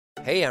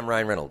Hey, I'm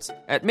Ryan Reynolds.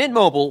 At Mint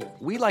Mobile,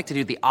 we like to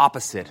do the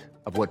opposite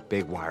of what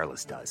Big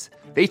Wireless does.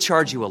 They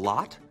charge you a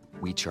lot,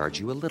 we charge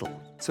you a little.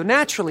 So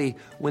naturally,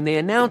 when they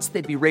announced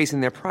they'd be raising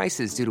their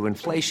prices due to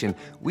inflation,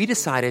 we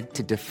decided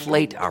to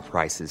deflate our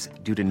prices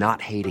due to not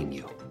hating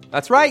you.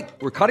 That's right.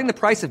 We're cutting the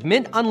price of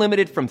Mint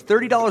Unlimited from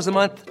 $30 a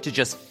month to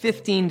just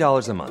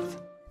 $15 a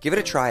month. Give it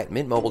a try at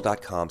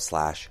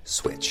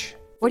mintmobile.com/switch.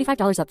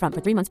 $45 up front for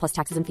 3 months plus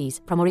taxes and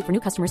fees. Promo rate for new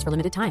customers for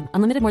limited time.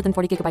 Unlimited more than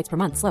 40 gigabytes per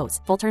month. Slows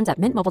full terms at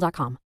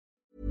mintmobile.com.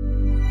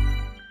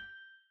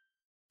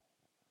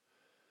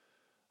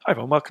 Hi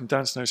everyone, welcome to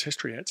Dan Snow's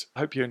History Hit. I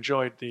hope you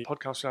enjoyed the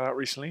podcast we had out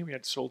recently. We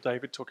had Saul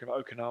David talking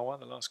about Okinawa,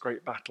 the last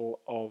great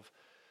battle of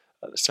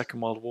the Second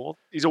World War.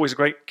 He's always a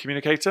great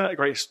communicator, a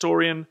great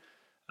historian,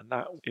 and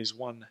that is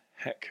one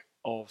heck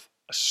of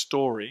a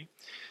story.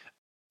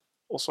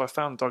 Also, I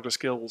found Douglas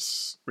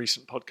Gill's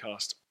recent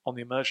podcast on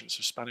the emergence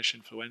of Spanish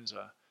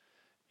influenza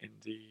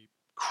in the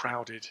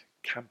crowded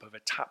camp of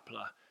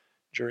Etapla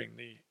during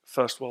the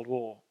First World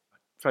War.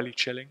 Fairly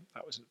chilling.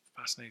 That was a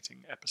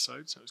fascinating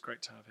episode, so it was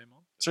great to have him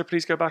on. So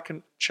please go back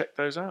and check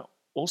those out.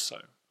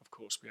 Also, of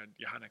course, we had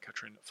Johanna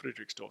Katrin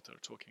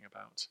Friedrichsdottir talking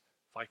about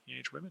Viking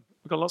Age women.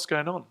 We've got lots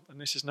going on, and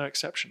this is no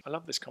exception. I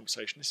love this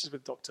conversation. This is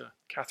with Dr.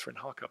 Catherine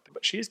Harkup.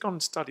 But she has gone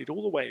and studied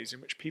all the ways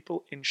in which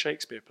people in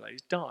Shakespeare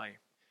plays die,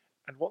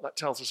 and what that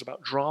tells us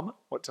about drama,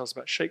 what it tells us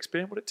about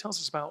Shakespeare, what it tells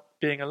us about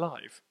being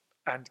alive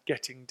and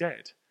getting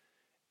dead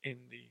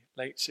in the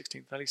late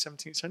 16th, early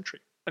 17th century.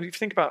 And if you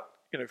think about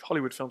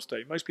Hollywood films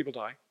today, most people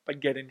die by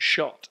getting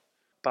shot,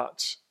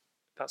 but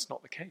that's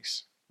not the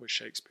case with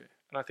Shakespeare.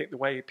 And I think the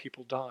way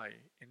people die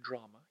in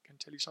drama can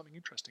tell you something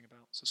interesting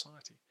about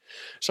society.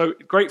 So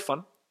great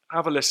fun.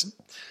 Have a listen.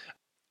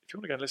 If you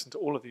want to go and listen to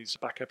all of these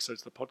back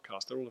episodes of the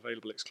podcast, they're all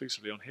available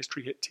exclusively on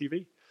History Hit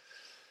TV.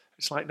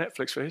 It's like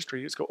Netflix for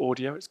history. It's got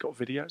audio, it's got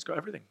video, it's got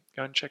everything.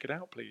 Go and check it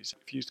out, please.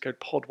 If you use the code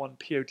POD1,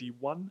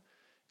 POD1,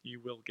 you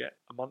will get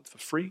a month for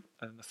free,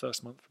 and the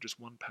first month for just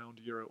 £1,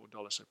 euro, or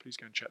dollar. So please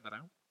go and check that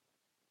out.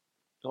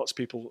 Lots of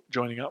people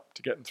joining up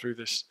to get them through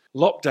this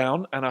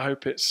lockdown, and I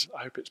hope it's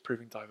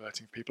proving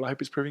diverting for people. I hope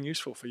it's proving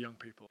useful for young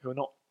people who are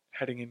not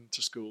heading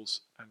into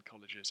schools and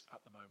colleges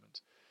at the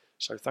moment.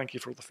 So thank you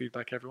for all the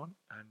feedback, everyone,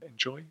 and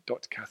enjoy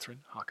Dr.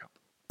 Catherine Harkup.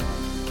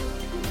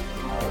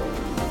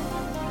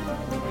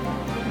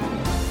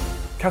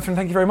 Catherine,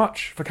 thank you very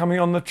much for coming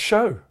on the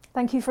show.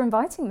 Thank you for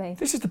inviting me.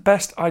 This is the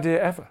best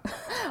idea ever.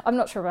 I'm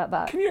not sure about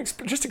that. Can you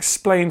just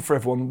explain for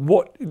everyone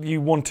what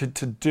you wanted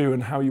to do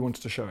and how you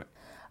wanted to show it?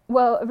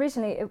 Well,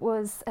 originally it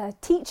was a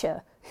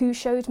teacher who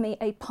showed me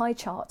a pie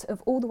chart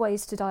of all the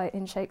ways to die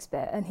in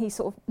Shakespeare, and he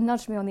sort of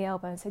nudged me on the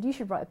elbow and said, you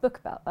should write a book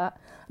about that.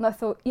 And I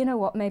thought, you know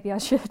what, maybe I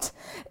should,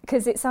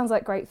 because it sounds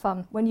like great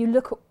fun. When you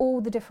look at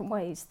all the different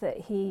ways that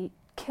he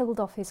killed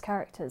off his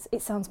characters,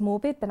 it sounds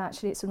morbid, but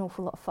actually it's an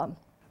awful lot of fun.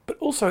 But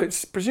also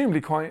it's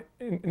presumably quite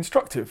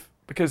instructive,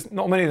 because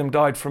not many of them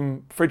died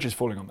from fridges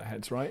falling on their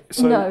heads, right?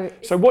 So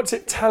what's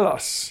it tell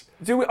us?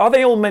 Are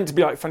they all meant to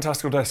be like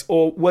fantastical deaths,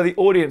 or were the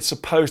audience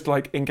supposed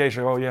to engage?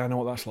 Oh yeah, I know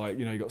what that's like.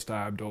 You got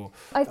stabbed, or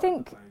I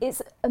think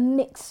it's a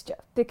mixture,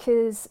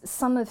 because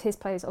some of his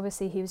plays,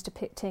 obviously, he was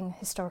depicting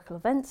historical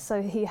events,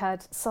 so he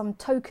had some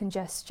token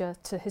gesture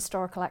to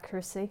historical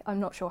accuracy.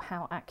 I'm not sure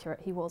how accurate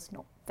he was,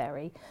 not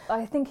very.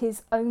 I think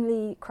his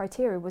only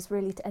criteria was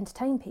really to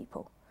entertain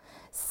people.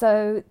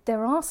 So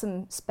there are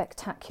some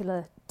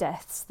spectacular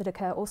deaths that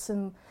occur, or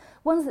some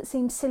ones that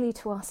seem silly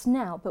to us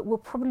now, but were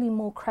probably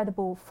more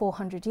credible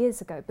 400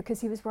 years ago, because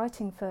he was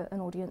writing for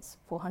an audience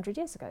 400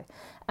 years ago.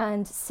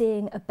 And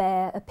seeing a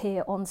bear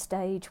appear on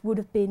stage would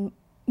have been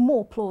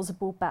more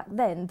plausible back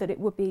then than it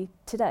would be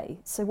today.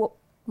 So what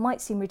might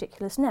seem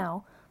ridiculous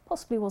now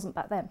possibly wasn't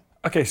back then.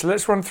 Okay, so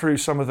let's run through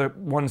some of the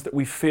ones that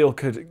we feel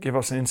could give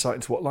us an insight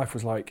into what life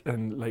was like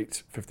in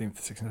late 15th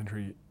to 16th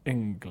century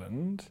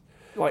England.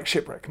 Like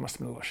shipwreck, must have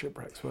been a lot of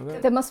shipwrecks, were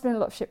there? There must have been a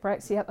lot of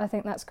shipwrecks, yep, I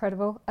think that's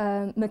credible.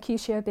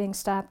 Mercutio being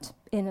stabbed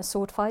in a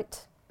sword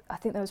fight. I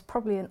think there was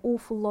probably an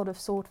awful lot of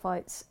sword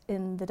fights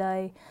in the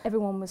day.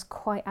 Everyone was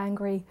quite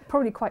angry,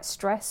 probably quite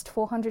stressed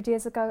 400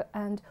 years ago,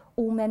 and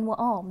all men were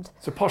armed.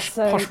 So posh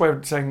way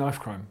of saying knife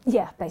crime.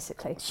 Yeah,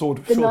 basically.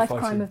 Sword knife fighting.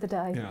 Crime of the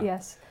day,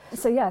 yes.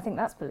 So yeah, I think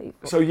that's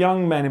believable. So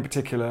young men in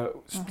particular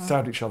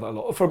stabbed each other a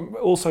lot, from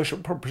all social,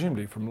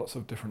 presumably from lots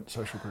of different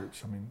social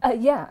groups.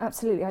 Yeah,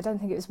 absolutely. I don't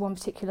think it was one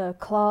particular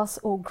class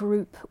or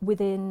group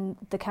within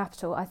the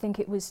capital. I think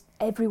it was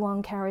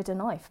everyone carried a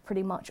knife,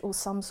 pretty much, or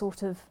some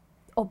sort of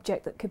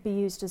object that could be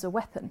used as a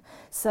weapon.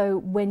 So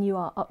when you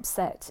are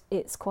upset,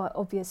 it's quite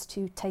obvious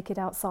to take it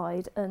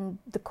outside, and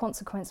the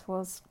consequence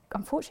was,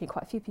 unfortunately,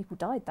 quite a few people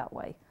died that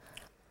way.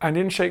 And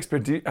in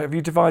Shakespeare, have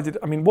you divided,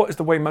 what is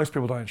the way most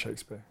people die in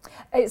Shakespeare?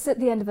 It's at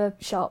the end of a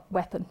sharp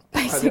weapon,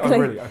 basically. Oh,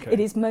 really? Okay.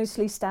 It is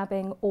mostly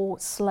stabbing or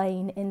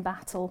slain in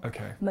battle.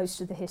 Okay. Most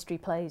of the history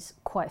plays,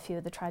 quite a few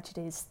of the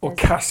tragedies. Or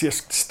Cassius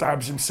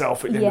stabs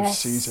himself at the end of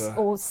Caesar.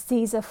 Or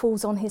Caesar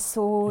falls on his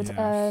sword.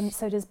 Yes.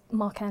 So does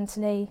Mark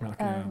Antony.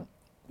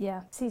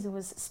 Caesar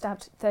was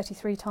stabbed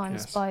 33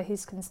 times by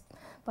his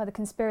by the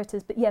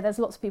conspirators. But yeah, there's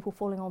lots of people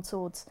falling on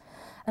swords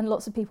and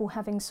lots of people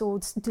having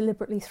swords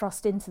deliberately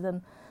thrust into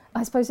them.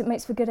 I suppose it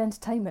makes for good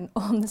entertainment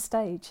on the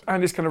stage.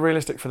 And it's kind of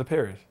realistic for the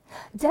period.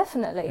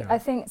 Definitely. Yeah. I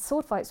think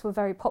sword fights were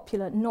very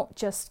popular, not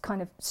just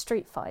kind of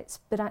street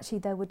fights, but actually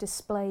there were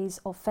displays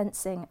of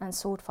fencing and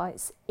sword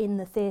fights in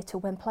the theatre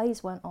when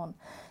plays went on.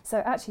 So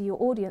actually your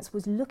audience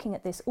was looking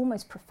at this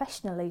almost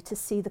professionally to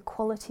see the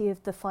quality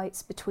of the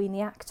fights between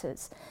the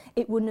actors.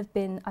 It wouldn't have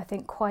been, I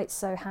think, quite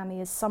so hammy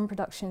as some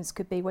productions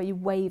could be, where you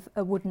wave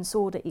a wooden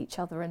sword at each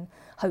other and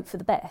hope for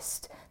the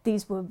best.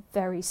 These were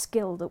very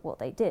skilled at what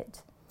they did.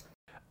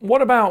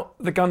 What about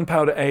the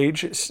gunpowder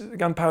age?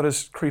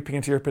 Gunpowder's creeping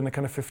into Europe in the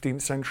kind of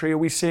 15th century. Are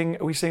we seeing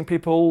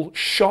people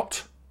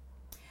shot?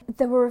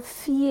 There were a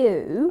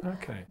few,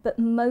 Okay. but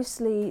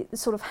mostly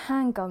sort of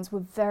handguns were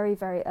very,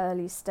 very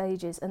early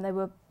stages, and they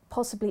were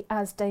possibly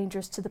as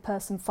dangerous to the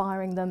person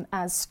firing them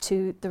as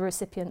to the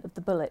recipient of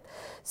the bullet.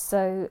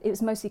 So it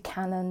was mostly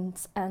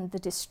cannons and the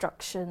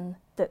destruction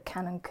that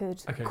cannon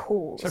could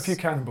cause. So a few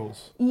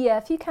cannonballs. Yeah,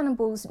 a few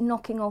cannonballs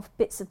knocking off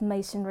bits of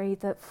masonry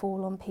that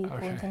fall on people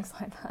and things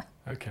like that.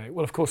 Okay.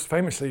 Well, of course,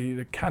 famously,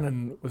 the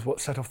cannon was what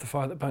set off the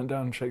fire that burnt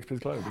down Shakespeare's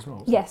Globe as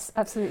well. Yes,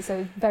 absolutely.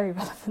 So very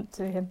relevant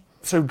to him.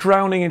 So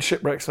drowning in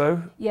shipwrecks,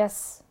 though?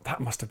 Yes.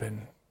 That must have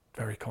been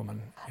very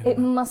common. It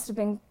must have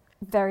been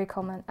very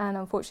common, and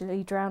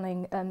unfortunately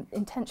drowning,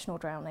 intentional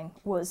drowning,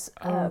 was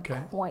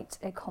quite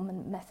a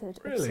common method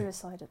of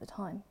suicide at the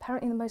time.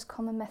 Apparently the most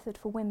common method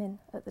for women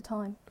at the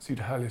time. So you'd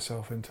hurl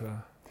yourself into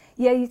a...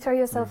 Yeah, you throw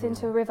yourself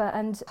into a river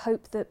and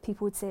hope that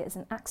people would see it as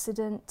an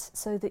accident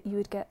so that you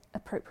would get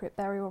appropriate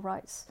burial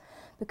rites,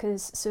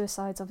 because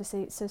suicide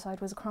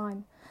was a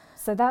crime.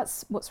 So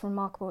that's what's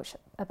remarkable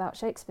about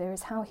Shakespeare,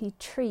 is how he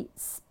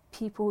treats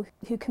people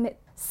who commit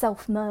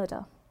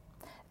self-murder.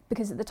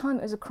 Because at the time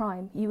it was a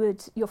crime,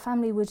 your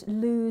family would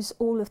lose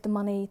all of the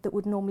money that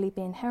would normally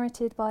be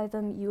inherited by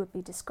them, you would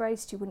be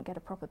disgraced, you wouldn't get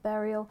a proper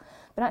burial.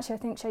 But actually I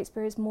think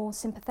Shakespeare is more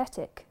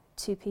sympathetic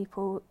to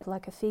people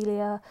like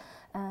Ophelia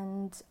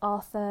and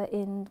Arthur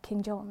in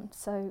King John.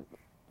 So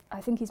I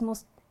think he's more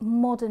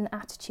modern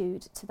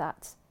attitude to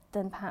that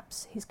than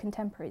perhaps his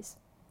contemporaries.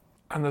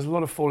 And there's a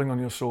lot of falling on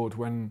your sword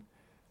when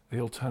the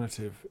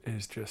alternative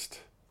is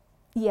just...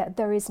 Yeah,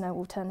 there is no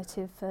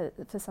alternative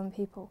for some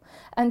people.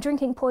 And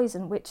drinking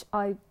poison, which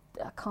I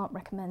can't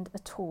recommend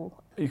at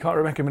all. You can't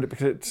recommend it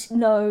because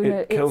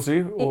it kills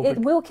you? It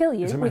will kill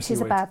you, which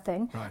is a weight. Bad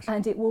thing. Right.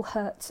 And it will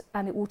hurt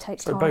and it will take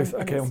time. So both,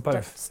 okay, on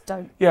both. Just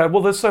don't. Yeah,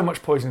 well, there's so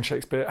much poison in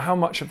Shakespeare. How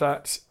much of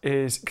that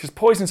is... Because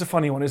poison's a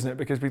funny one, isn't it?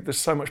 Because there's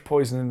so much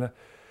poison in the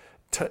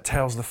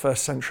tales of the 1st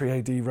century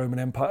AD Roman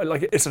Empire.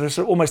 Like, it's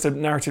almost a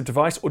narrative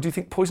device. Or do you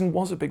think poison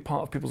was a big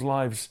part of people's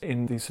lives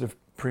in the sort of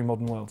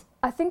pre-modern world?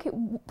 I think it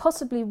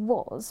possibly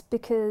was,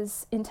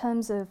 because in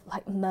terms of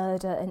like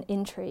murder and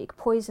intrigue,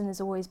 poison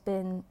there's always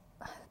been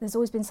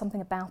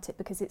something about it,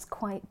 because it's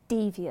quite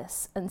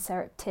devious and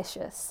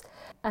surreptitious.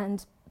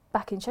 And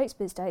back in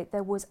Shakespeare's day,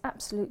 there was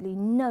absolutely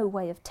no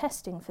way of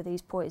testing for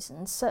these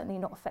poisons, certainly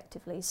not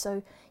effectively.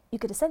 So you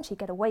could essentially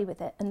get away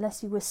with it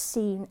unless you were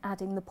seen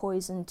adding the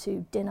poison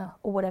to dinner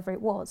or whatever it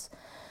was.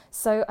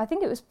 So I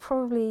think it was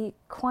probably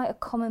quite a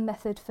common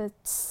method for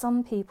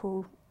some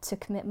people to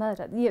commit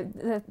murder.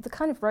 The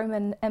kind of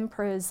Roman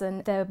emperors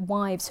and their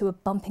wives who were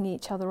bumping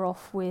each other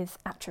off with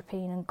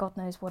atropine and God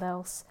knows what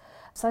else.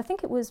 So I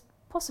think it was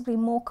possibly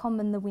more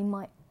common than we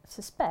might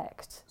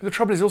suspect. The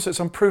trouble is also it's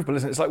unprovable,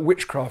 isn't it? It's like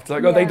witchcraft.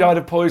 Like, they died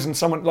of poison.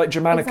 Someone like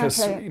Germanicus,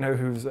 exactly.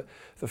 Who's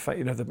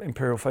the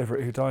imperial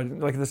favourite who died.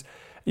 Like this,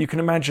 you can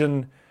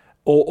imagine,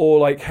 or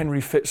like Henry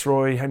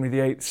Fitzroy, Henry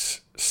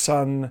VIII's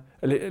son,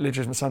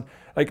 illegitimate son.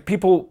 Like,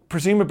 people,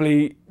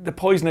 presumably, the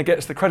poisoner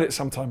gets the credit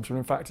sometimes, when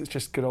in fact it's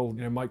just good old,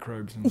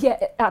 microbes. Yeah,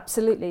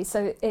 absolutely.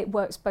 So it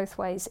works both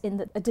ways, in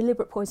that a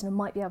deliberate poisoner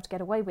might be able to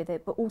get away with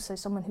it, but also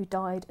someone who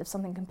died of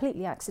something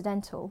completely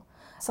accidental,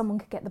 someone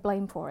could get the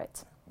blame for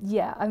it.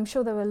 Yeah, I'm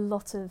sure there were a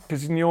lot of...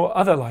 Because in your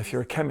other life,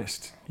 you're a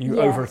chemist, yes.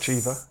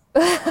 overachiever.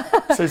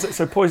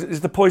 so poison, is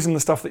the poison the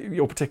stuff that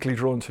you're particularly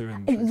drawn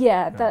to?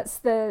 Yeah, that's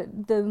the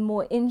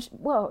more...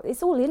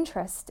 it's all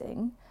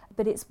interesting,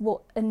 but it's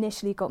what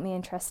initially got me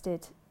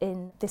interested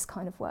in this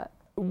kind of work.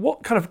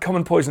 What kind of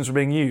common poisons were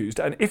being used?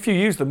 And if you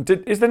use them,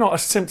 is there not a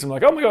symptom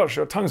like, oh my gosh,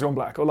 your tongue's gone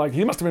black, or like,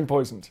 he must have been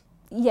poisoned?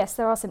 Yes,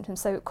 there are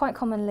symptoms. So quite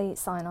commonly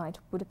cyanide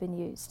would have been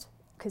used,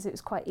 because it was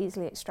quite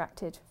easily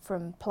extracted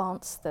from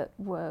plants that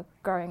were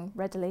growing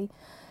readily.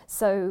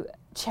 So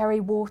cherry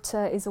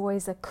water is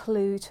always a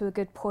clue to a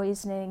good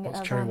poisoning.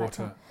 What's cherry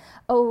water?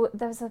 Oh,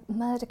 there was a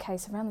murder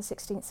case around the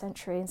 16th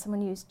century, and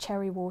someone used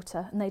cherry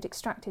water, and they'd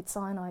extracted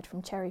cyanide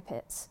from cherry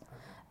pits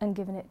and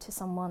given it to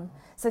someone.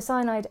 So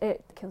cyanide,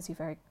 it kills you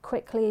very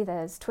quickly.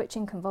 There's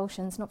twitching,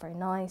 convulsions, not very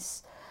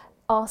nice.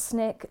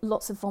 Arsenic,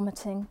 lots of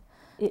vomiting.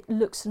 It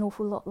looks an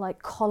awful lot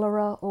like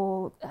cholera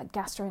or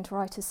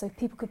gastroenteritis, so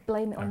people could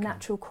blame it on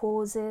natural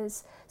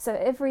causes. So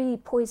every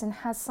poison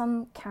has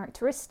some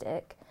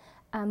characteristic,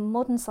 and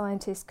modern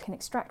scientists can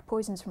extract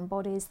poisons from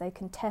bodies, they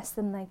can test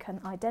them, they can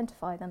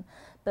identify them,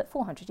 but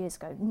 400 years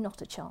ago, not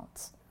a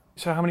chance.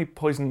 So how many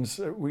poisons?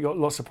 We got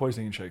lots of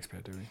poisoning in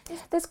Shakespeare, do we?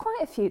 There's quite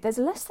a few. There's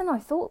less than I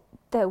thought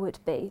there would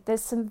be.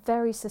 There's some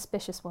very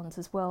suspicious ones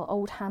as well.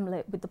 Old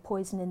Hamlet with the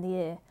poison in the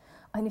ear.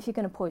 And if you're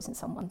going to poison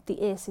someone,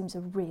 the ear seems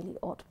a really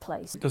odd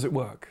place. Does it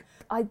work?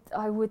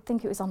 I would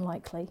think it was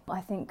unlikely.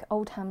 I think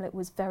Old Hamlet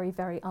was very,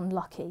 very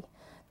unlucky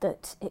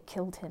that it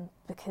killed him,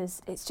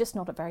 because it's just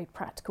not a very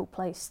practical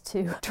place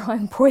to try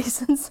and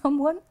poison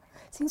someone.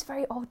 It seems a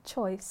very odd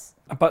choice.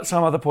 But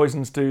some other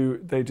poisons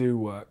do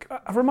work.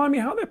 Remind me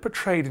how they're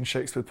portrayed in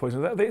Shakespeare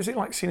poison. Is it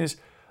like seen as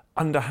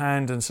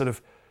underhand and sort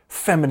of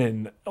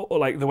feminine, or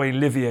like the way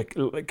Livia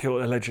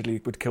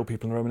allegedly would kill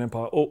people in the Roman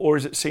Empire, or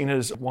is it seen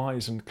as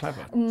wise and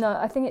clever? No,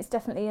 I think it's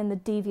definitely in the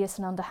devious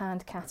and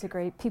underhand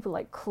category. People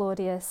like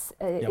Claudius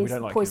is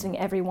poisoning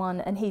everyone,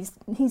 and he's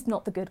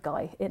not the good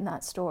guy in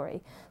that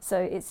story. So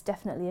it's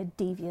definitely a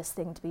devious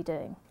thing to be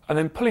doing. And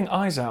then pulling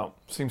eyes out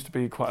seems to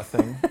be quite a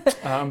thing,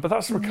 but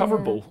that's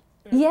recoverable.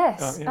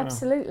 Yes,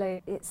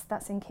 absolutely.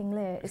 That's in King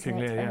Lear, isn't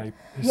King it? Lear,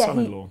 his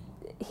son-in-law.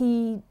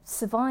 He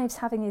survives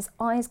having his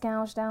eyes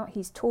gouged out,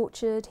 he's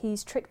tortured,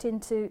 he's tricked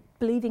into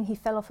believing he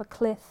fell off a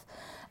cliff,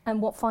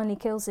 and what finally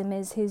kills him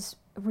is his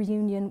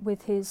reunion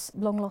with his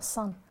long-lost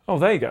son. Oh,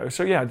 there you go.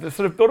 So yeah,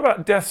 what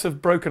about deaths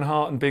of broken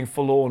heart and being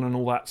forlorn and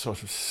all that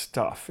sort of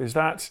stuff? Is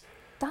that...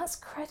 That's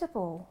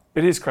credible.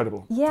 It is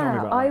credible. Yeah, Tell me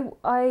about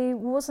that. I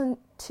wasn't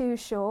too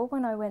sure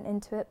when I went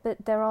into it,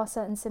 but there are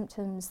certain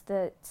symptoms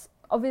that,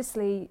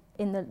 obviously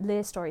in the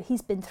Lear story,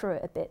 he's been through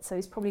it a bit, so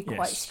he's probably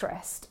quite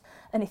stressed.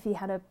 And if he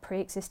had a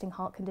pre-existing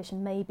heart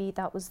condition, maybe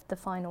that was the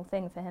final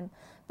thing for him.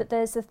 But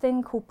there's a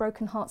thing called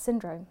broken heart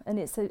syndrome, and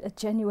it's a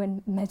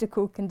genuine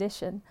medical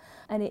condition.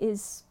 And it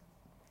is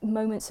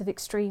moments of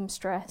extreme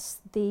stress.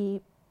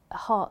 The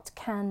heart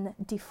can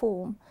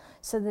deform,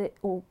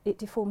 or it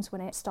deforms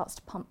when it starts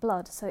to pump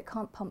blood, so it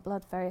can't pump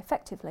blood very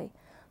effectively.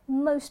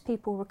 Most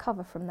people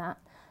recover from that.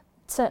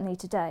 Certainly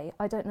today.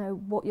 I don't know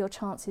what your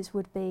chances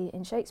would be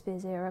in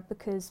Shakespeare's era,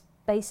 because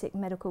basic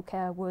medical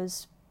care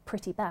was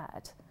pretty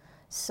bad.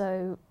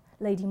 So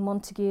Lady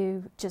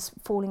Montague just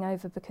falling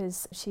over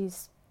because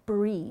she's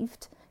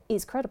bereaved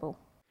is credible.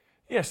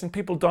 Yes, and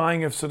people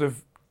dying of sort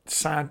of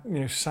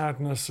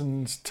sadness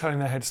and turning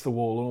their heads to the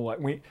wall and all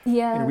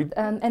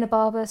that.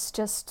 Enobarbus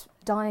just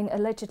dying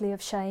allegedly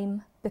of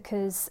shame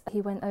because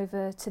he went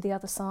over to the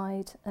other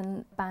side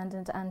and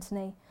abandoned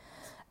Antony.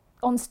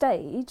 On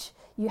stage,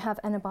 you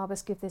have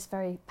Enobarbus give this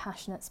very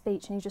passionate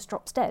speech and he just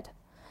drops dead.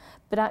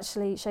 But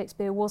actually,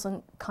 Shakespeare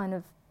wasn't kind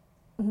of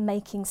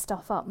making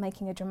stuff up,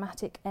 making a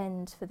dramatic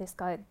end for this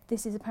guy.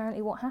 This is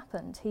apparently what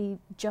happened. He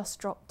just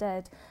dropped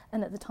dead,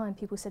 and at the time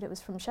people said it was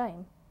from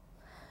shame.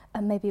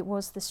 And maybe it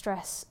was the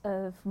stress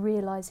of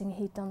realising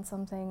he'd done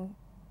something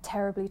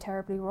terribly,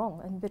 terribly wrong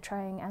and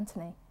betraying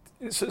Antony.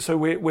 So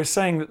we're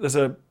saying that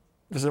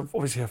there's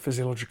obviously a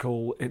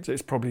physiological,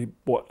 it's probably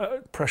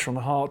pressure on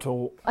the heart,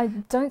 or... I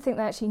don't think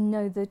they actually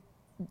know the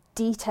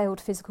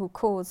detailed physical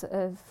cause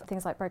of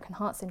things like broken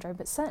heart syndrome,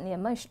 but certainly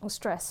emotional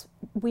stress.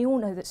 We all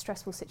know that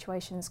stressful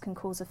situations can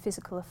cause a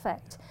physical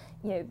effect.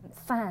 You know,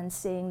 fans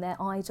seeing their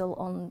idol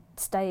on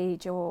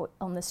stage or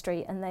on the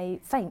street and they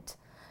faint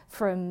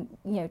from,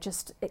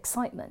 just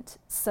excitement.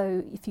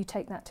 So if you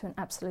take that to an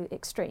absolute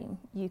extreme,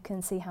 you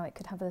can see how it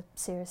could have a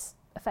serious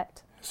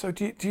effect. So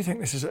do you think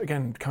this is,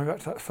 again, coming back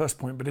to that first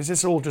point, but is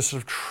this all just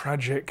sort of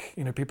tragic,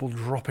 people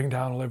dropping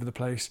down all over the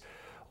place?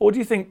 Or do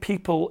you think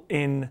people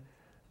in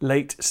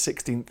late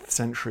 16th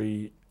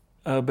century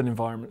urban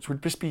environments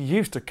would just be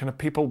used to kind of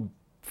people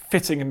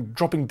fitting and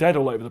dropping dead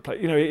all over the place?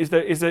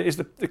 Is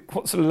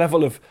what sort of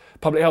level of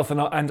public health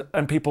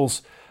and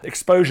people's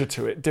exposure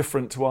to it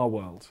different to our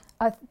world?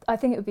 I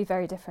think it would be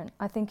very different.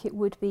 I think it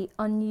would be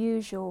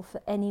unusual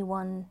for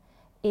anyone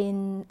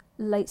in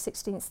late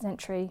 16th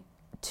century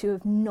to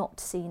have not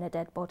seen a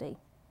dead body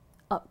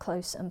up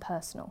close and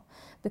personal,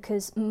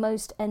 because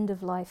most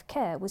end-of-life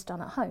care was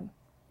done at home.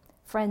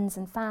 Friends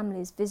and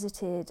families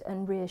visited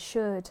and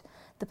reassured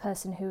the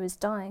person who was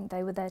dying.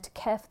 They were there to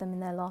care for them in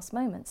their last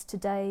moments.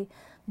 Today,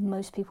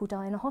 most people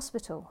die in a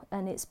hospital,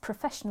 and it's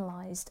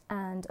professionalised,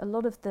 and a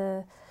lot of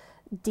the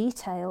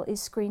detail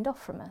is screened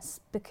off from us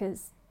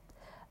because,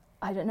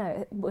 I don't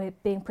know, we're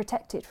being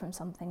protected from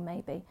something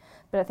maybe.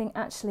 But I think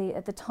actually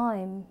at the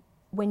time,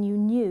 when you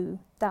knew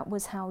that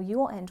was how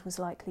your end was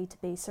likely to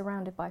be,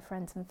 surrounded by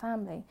friends and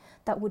family,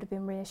 that would have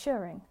been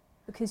reassuring,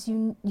 because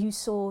you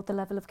saw the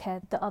level of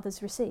care that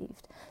others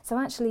received. So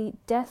actually,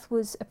 death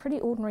was a pretty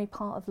ordinary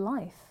part of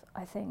life,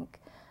 I think.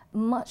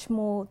 Much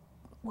more,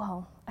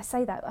 well, I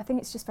say that, I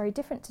think it's just very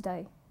different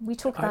today. We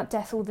talk about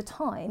death all the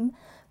time,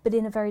 but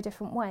in a very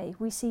different way.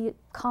 We see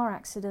car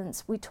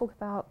accidents, we talk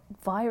about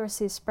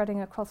viruses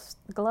spreading across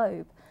the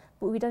globe,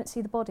 but we don't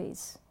see the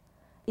bodies.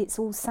 It's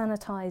all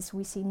sanitised,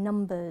 we see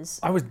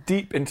numbers. I was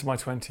deep into my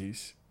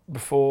 20s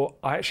before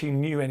I actually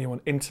knew anyone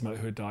intimate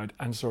who had died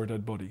and saw a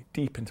dead body,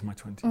 deep into my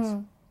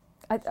 20s.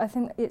 I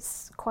think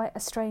it's quite a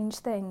strange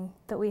thing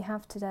that we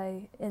have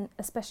today,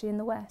 especially in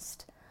the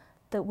West,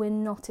 that we're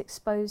not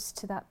exposed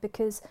to that,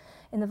 because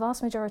in the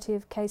vast majority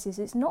of cases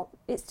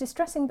it's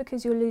distressing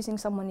because you're losing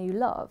someone you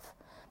love,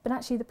 But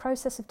actually the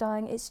process of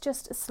dying, it's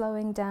just a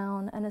slowing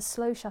down and a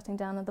slow shutting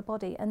down of the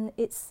body. And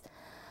it's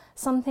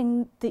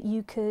something that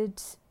you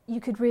could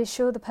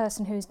reassure the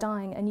person who's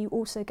dying, and you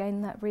also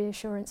gain that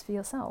reassurance for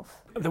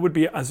yourself. There would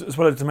be, as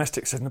well as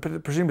domestic citizen,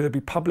 but presumably there'd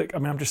be public. I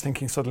mean, I'm just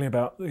thinking suddenly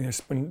about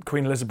when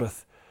Queen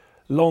Elizabeth,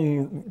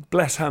 long,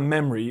 bless her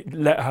memory,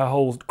 let her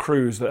whole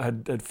crews that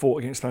had fought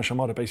against the Spanish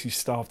Armada basically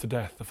starve to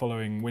death the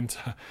following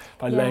winter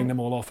by laying them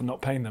all off and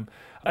not paying them.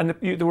 And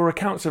there were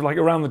accounts of, like,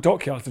 around the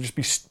dockyards, there'd just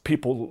be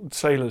people,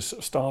 sailors,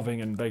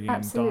 starving and begging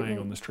and dying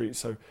on the streets.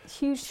 So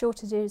huge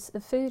shortages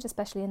of food,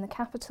 especially in the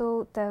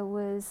capital. There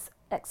was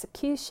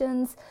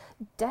executions,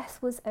 death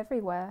was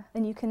everywhere,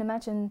 and you can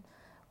imagine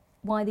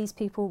why these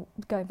people,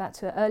 going back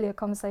to an earlier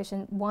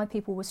conversation, why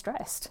people were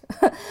stressed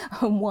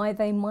and why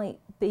they might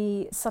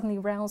be suddenly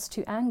roused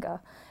to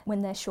anger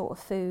when they're short of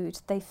food,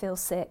 they feel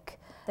sick,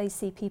 they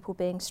see people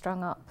being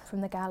strung up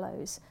from the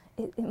gallows.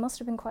 It must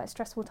have been quite a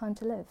stressful time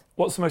to live.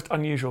 What's the most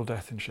unusual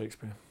death in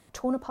Shakespeare?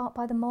 Torn apart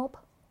by the mob.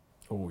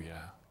 Oh,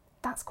 yeah.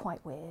 That's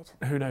quite weird.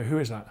 Who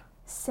is that?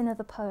 Cinna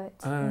the poet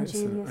and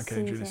Julius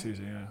Caesar. Julius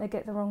Caesar, yeah. They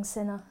get the wrong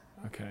Cinna.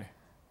 Okay.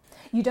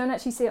 You don't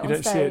actually see it on stage.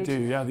 You don't see it, do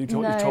you? Yeah,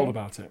 you're told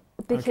about it.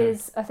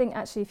 Because I think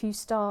actually if you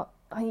start,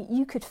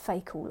 you could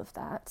fake all of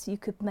that. You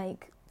could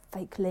make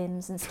fake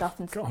limbs and stuff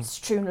and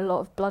strewn a lot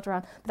of blood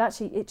around. But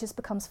actually it just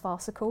becomes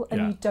farcical,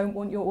 and you don't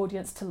want your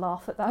audience to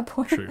laugh at that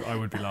point. True, I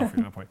would be laughing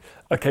at that point.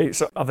 Okay,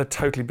 so other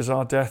totally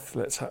bizarre death.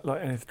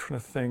 Trying to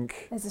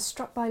think. There's a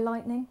struck by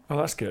lightning. Oh,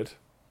 that's good.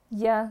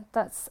 Yeah,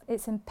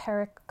 it's in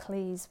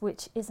Pericles,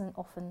 which isn't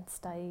often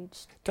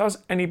staged. Does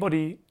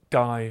anybody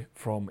die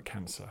from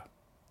cancer?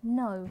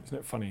 No. Isn't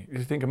it funny? If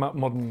you think about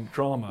modern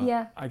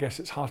drama, I guess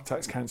it's heart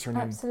attacks, cancer,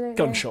 and then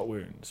gunshot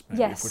wounds,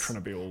 maybe, if we're trying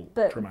to be all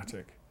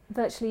dramatic.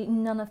 Virtually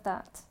none of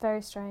that.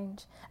 Very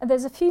strange. And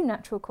there's a few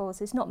natural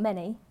causes, not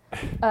many.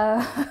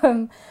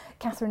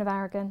 Catherine of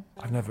Aragon.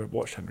 I've never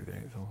watched Henry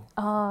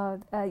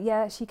VIII.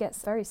 Yeah, she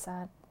gets very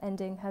sad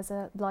ending.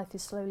 Her life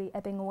is slowly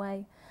ebbing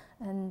away,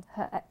 and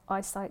her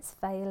eyesight's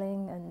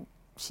failing, and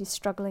she's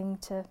struggling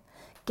to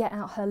get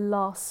out her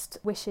last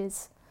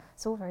wishes.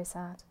 It's all very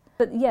sad.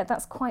 But yeah,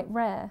 that's quite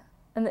rare.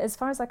 And as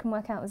far as I can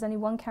work out, there's only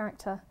one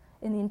character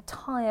in the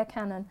entire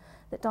canon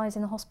that dies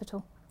in a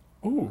hospital.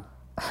 Ooh,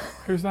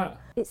 who's that?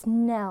 It's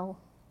Nell.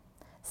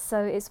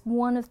 So it's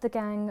one of the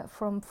gang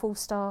from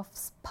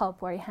Falstaff's pub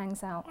where he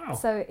hangs out. Wow,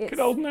 so it's, good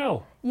old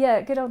Nell.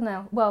 Yeah, good old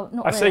Nell. Well,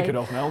 not really. I say good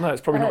old Nell, no,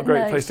 it's probably not a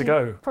great place to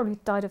go. Probably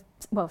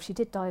she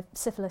did die of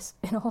syphilis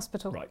in a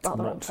hospital. Right,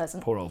 rather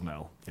unpleasant. Poor old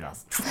Nell, yeah.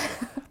 Yes.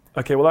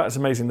 Okay, well that is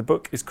amazing. The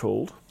book is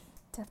called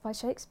Death by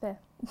Shakespeare.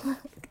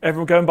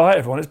 Everyone go and buy it,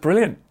 everyone. It's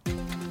brilliant. I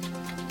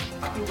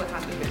feel the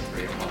hand of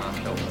history upon our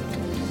shoulders.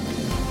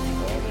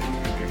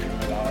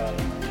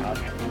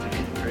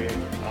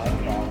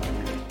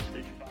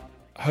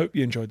 I hope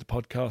you enjoyed the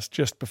podcast.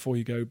 Just before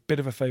you go, bit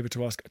of a favour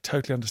to ask. I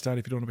totally understand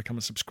if you don't want to become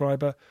a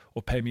subscriber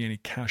or pay me any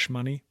cash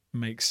money.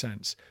 Makes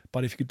sense.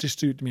 But if you could just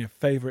do me a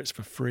favour, it's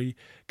for free.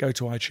 Go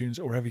to iTunes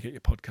or wherever you get your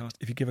podcast.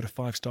 If you give it a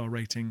 5-star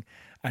rating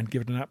and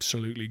give it an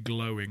absolutely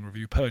glowing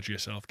review, purge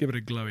yourself, give it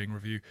a glowing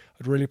review.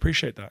 I'd really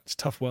appreciate that. It's a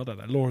tough world out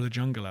there, law of the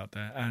jungle out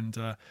there, and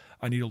I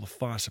need all the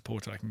fire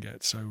support I can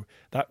get. So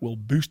that will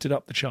boost it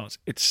up the charts.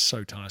 It's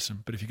so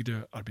tiresome, but if you could do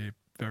it, I'd be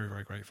very,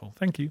 very grateful.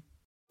 Thank you.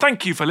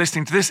 Thank you for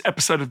listening to this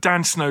episode of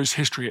Dan Snow's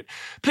History Hit.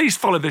 Please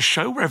follow this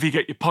show wherever you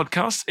get your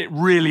podcasts. It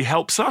really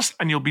helps us,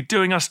 and you'll be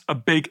doing us a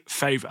big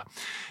favour.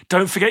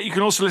 Don't forget, you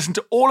can also listen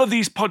to all of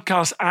these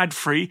podcasts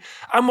ad-free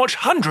and watch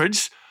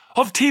hundreds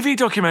of TV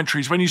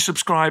documentaries when you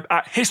subscribe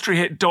at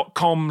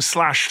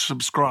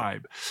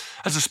historyhit.com/subscribe.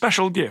 As a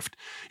special gift,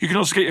 you can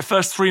also get your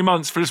first 3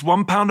 months for just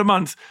 £1 a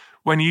month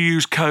when you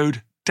use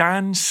code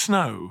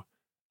DANSNOW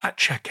at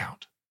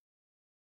checkout.